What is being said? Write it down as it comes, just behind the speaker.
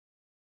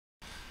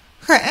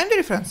Hi, I'm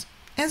dear friends,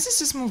 and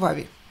this is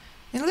Movavi.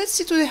 And let's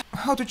see today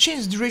how to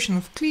change the duration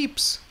of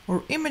clips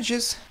or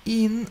images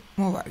in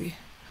Movavi.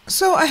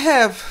 So I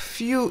have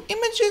few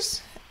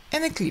images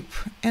and a clip,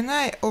 and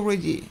I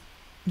already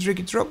drag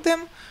and drop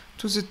them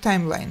to the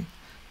timeline.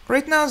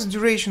 Right now the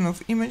duration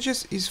of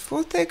images is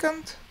 4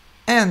 seconds,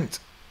 and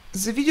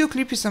the video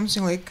clip is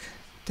something like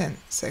 10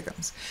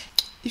 seconds.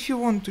 If you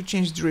want to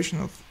change the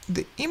duration of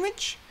the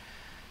image,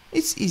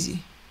 it's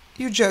easy.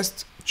 You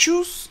just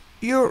choose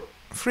your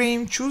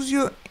frame, choose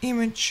your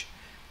image,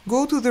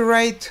 go to the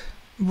right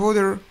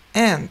border,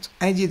 and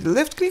I did the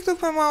left click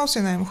of my mouse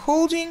and I'm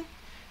holding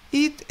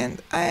it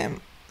and I am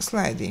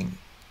sliding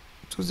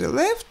to the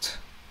left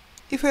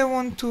if I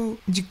want to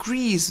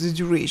decrease the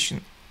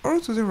duration, or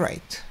to the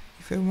right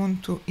if I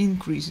want to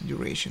increase the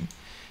duration.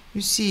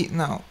 You see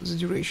now the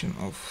duration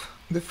of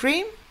the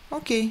frame.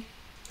 Okay,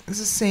 the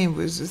same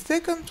with the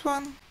second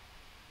one,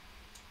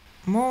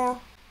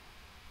 more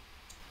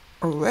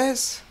or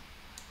less.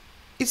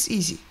 It's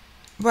easy,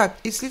 but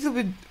it's a little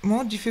bit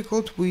more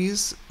difficult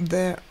with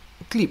the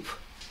clip.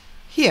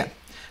 Here,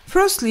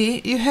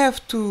 firstly, you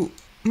have to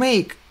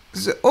make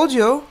the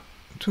audio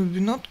to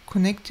be not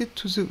connected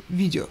to the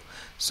video.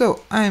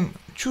 So I'm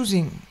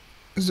choosing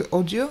the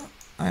audio,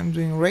 I'm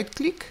doing right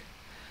click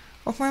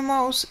of my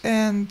mouse,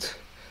 and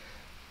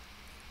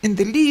in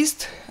the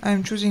list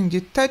I'm choosing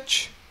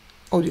detach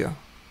audio.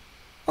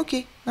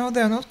 Okay, now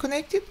they are not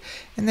connected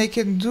and I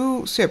can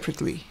do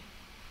separately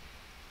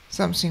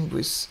something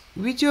with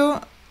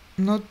video,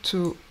 not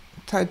to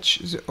touch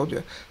the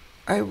audio.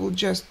 I will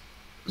just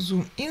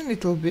zoom in a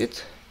little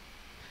bit,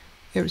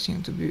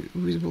 everything to be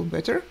visible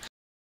better.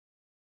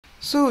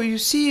 So you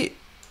see,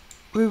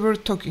 we were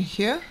talking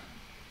here.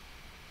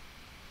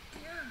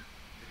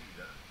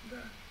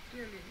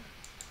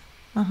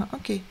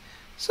 Okay,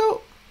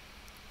 so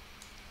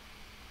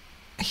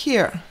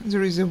here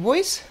there is a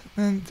voice,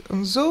 and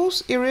on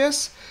those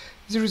areas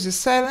there is a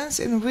silence,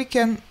 and we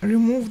can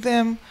remove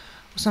them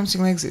or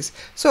something like this.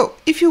 So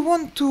if you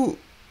want to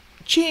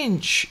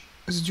change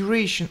the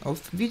duration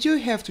of video,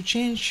 you have to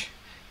change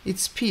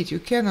its speed. You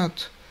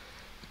cannot,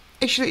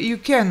 actually you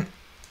can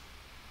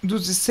do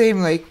the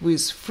same like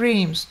with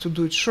frames to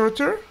do it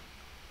shorter.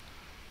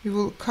 You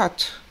will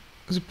cut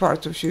the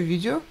part of your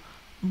video,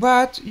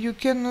 but you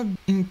cannot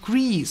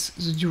increase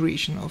the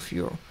duration of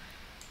your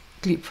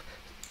clip.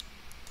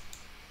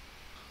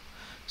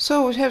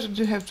 So what you have to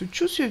do, you have to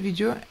choose your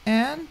video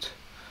and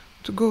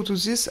to go to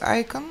this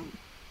icon,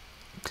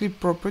 clip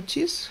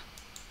properties,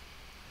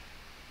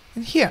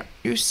 and here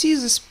you see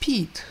the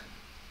speed.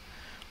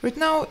 Right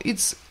now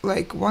it's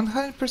like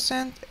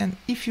 100%, and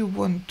if you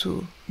want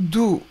to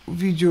do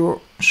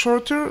video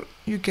shorter,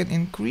 you can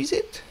increase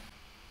it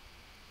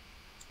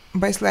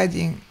by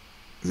sliding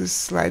this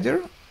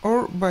slider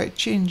or by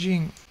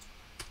changing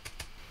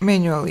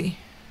manually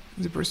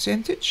the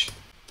percentage,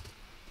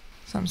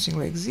 something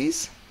like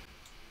this,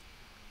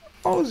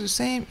 or the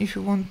same if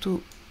you want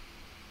to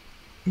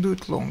do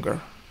it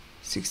longer,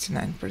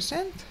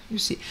 69%, you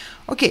see.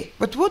 Okay,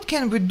 but what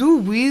can we do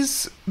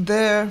with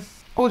the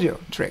audio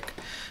track?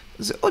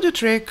 The audio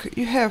track,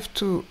 you have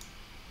to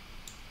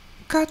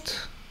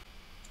cut,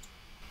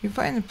 you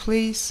find a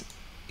place,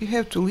 you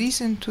have to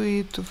listen to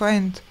it to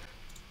find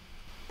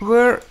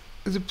where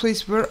the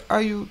place where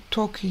are you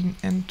talking,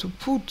 and to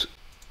put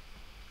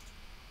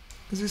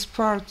this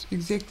part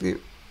exactly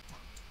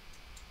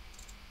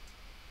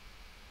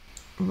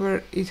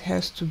where it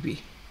has to be.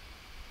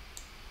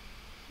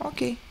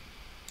 Okay,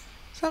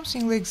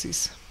 something like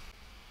this.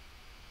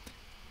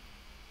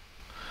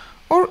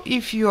 Or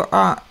if you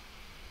are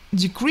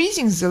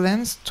decreasing the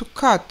length, to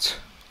cut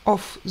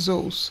off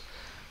those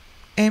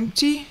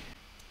empty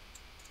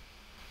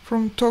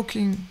from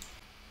talking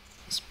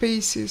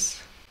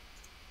spaces,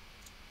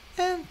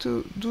 and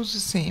to do the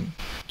same,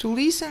 to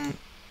listen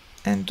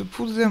and to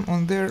put them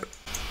on their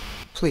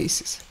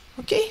places.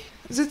 Okay,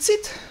 that's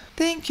it.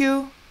 Thank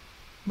you.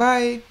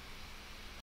 Bye.